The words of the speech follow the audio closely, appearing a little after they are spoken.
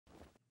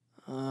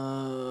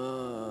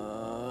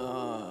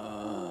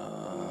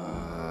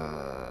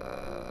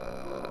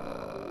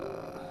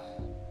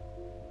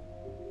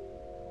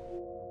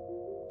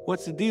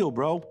What's the deal,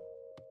 bro?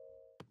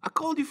 I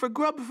called you for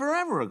grub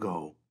forever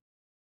ago.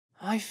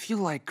 I feel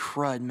like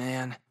crud,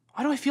 man.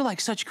 Why do I feel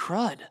like such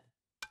crud?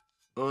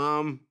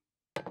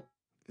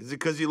 Is it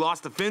because you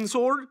lost the fin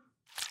sword?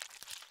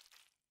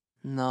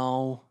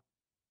 No.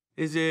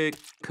 Is it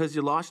because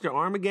you lost your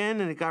arm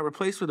again and it got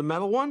replaced with a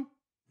metal one?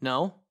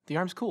 No, the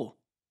arm's cool.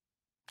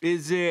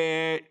 Is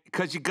it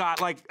because you got,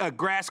 like, a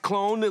grass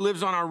clone that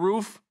lives on our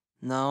roof?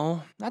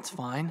 No, that's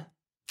fine.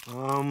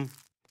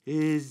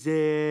 Is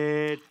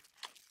it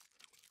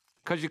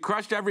because you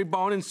crushed every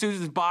bone in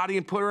Susan's body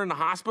and put her in the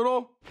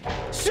hospital?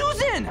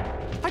 Susan!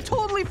 I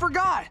totally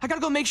forgot. I gotta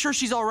go make sure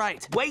she's all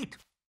right. Wait,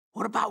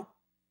 what about?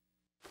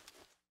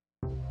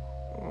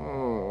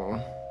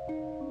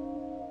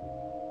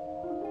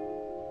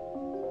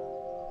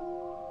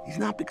 He's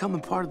not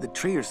becoming part of the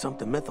tree or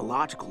something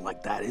mythological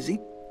like that, is he?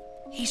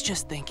 He's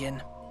just thinking.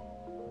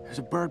 There's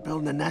a bird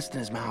building a nest in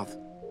his mouth.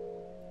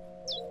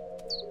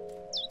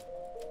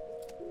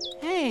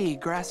 Hey,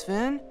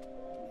 Grassfin.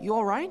 You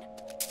all right?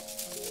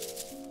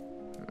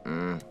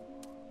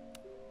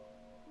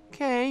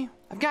 Okay,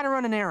 I've got to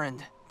run an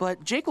errand,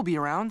 but Jake will be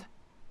around.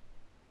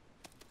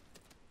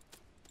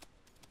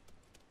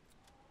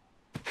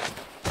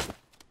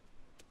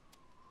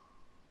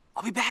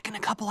 I'll be back in a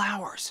couple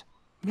hours.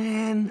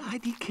 Man,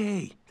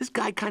 IDK, this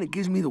guy kind of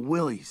gives me the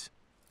willies.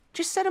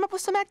 Just set him up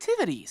with some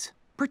activities.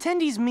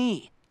 Pretend he's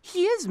me.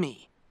 He is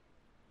me.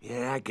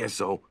 Yeah, I guess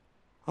so.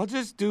 I'll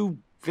just do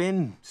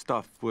Finn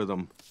stuff with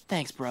him.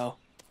 Thanks, bro.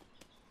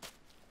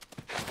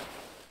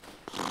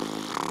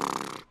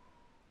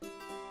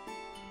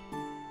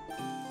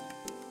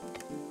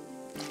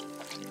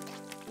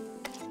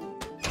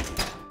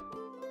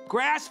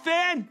 Grass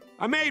Finn,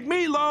 I made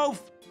meatloaf.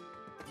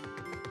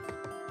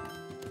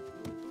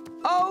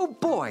 Oh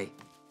boy,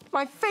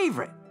 my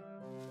favorite.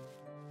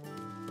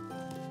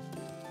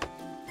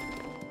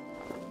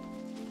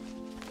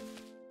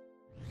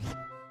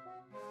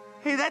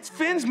 Hey, that's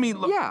Finn's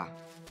meatloaf. Yeah,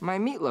 my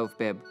meatloaf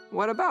bib.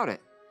 What about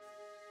it?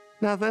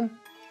 Nothing.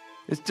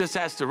 It just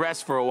has to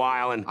rest for a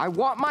while and... I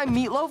want my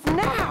meatloaf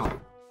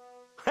now!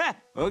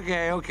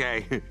 Okay,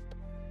 okay.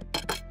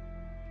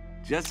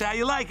 Just how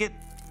you like it.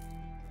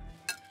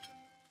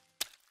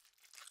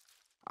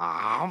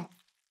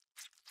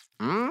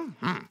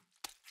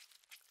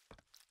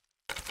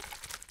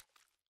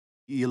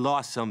 You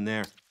lost some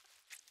there.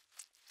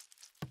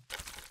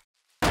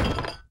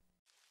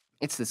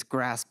 It's this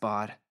grass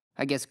bod.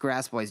 I guess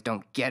grass boys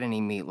don't get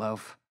any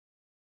meatloaf.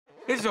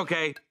 It's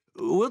okay.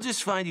 We'll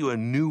just find you a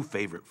new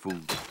favorite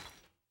food.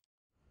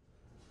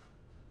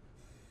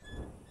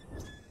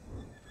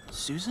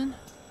 Susan?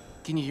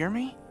 Can you hear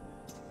me?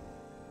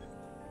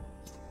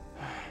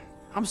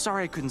 I'm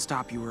sorry I couldn't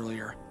stop you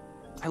earlier.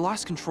 I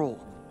lost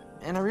control,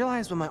 and I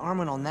realized when my arm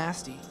went all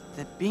nasty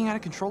that being out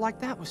of control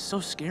like that was so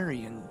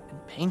scary and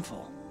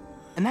painful.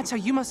 And that's how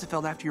you must have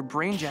felt after your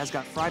brain jazz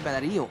got fried by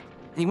that eel,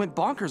 and you went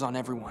bonkers on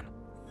everyone.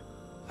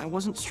 I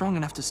wasn't strong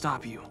enough to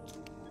stop you.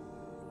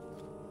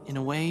 In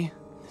a way,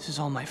 this is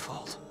all my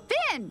fault.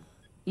 Finn!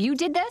 You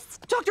did this?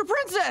 Dr.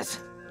 Princess!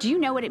 Do you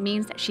know what it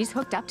means that she's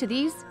hooked up to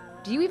these?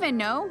 Do you even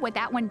know what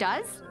that one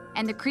does?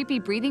 And the creepy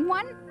breathing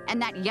one? And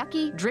that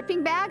yucky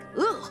dripping bag?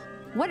 Ugh!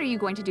 What are you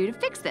going to do to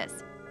fix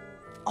this?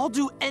 I'll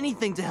do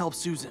anything to help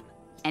Susan.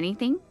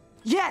 Anything?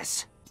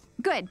 Yes!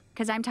 Good,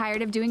 because I'm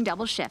tired of doing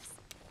double shifts.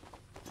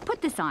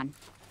 Put this on.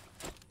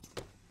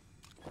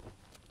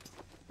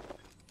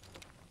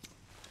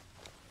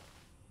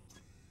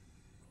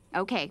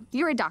 Okay,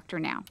 you're a doctor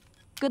now.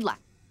 Good luck.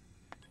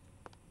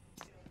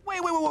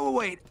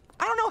 Wait.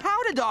 I don't know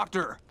how to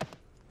doctor.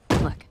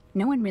 Look,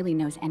 no one really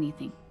knows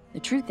anything. The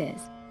truth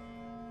is,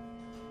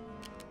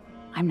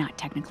 I'm not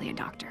technically a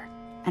doctor.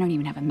 I don't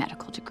even have a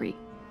medical degree.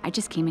 I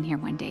just came in here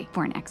one day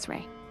for an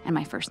x-ray, and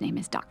my first name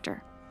is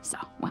Doctor. So,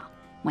 well,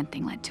 one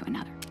thing led to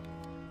another.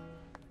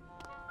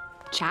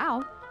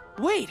 Ciao.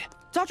 Wait,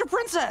 Dr.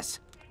 Princess!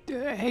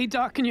 Hey,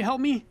 Doc, can you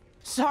help me?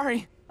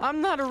 Sorry,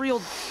 I'm not a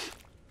real...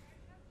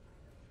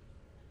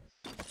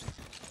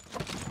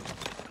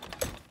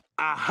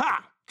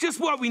 Aha! Just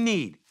what we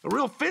need. A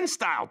real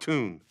Finn-style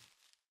tune.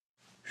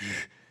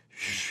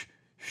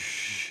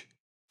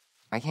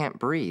 I can't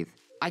breathe.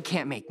 I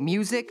can't make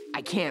music.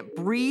 I can't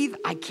breathe.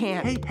 I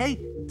can't... Hey,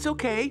 it's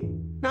okay.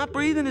 Not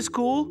breathing is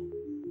cool.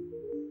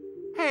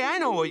 Hey, I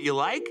know what you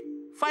like.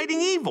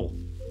 Fighting evil.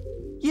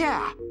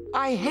 Yeah,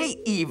 I hate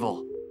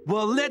evil.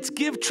 Well, let's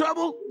give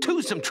trouble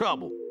to some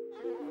trouble.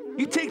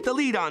 You take the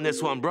lead on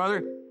this one,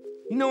 brother.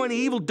 You know any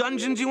evil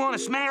dungeons you want to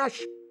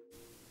smash?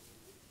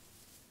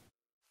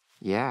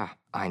 Yeah,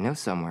 I know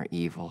somewhere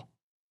evil.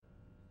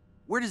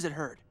 Where does it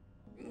hurt?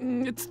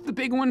 It's the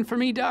big one for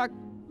me, Doc.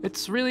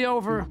 It's really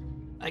over.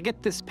 I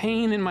get this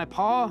pain in my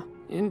paw,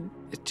 and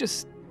it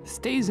just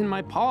stays in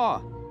my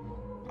paw.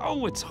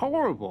 Oh, it's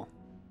horrible.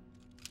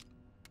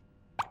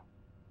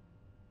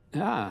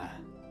 Ah,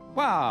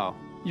 wow,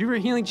 you're a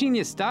healing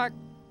genius, Doc.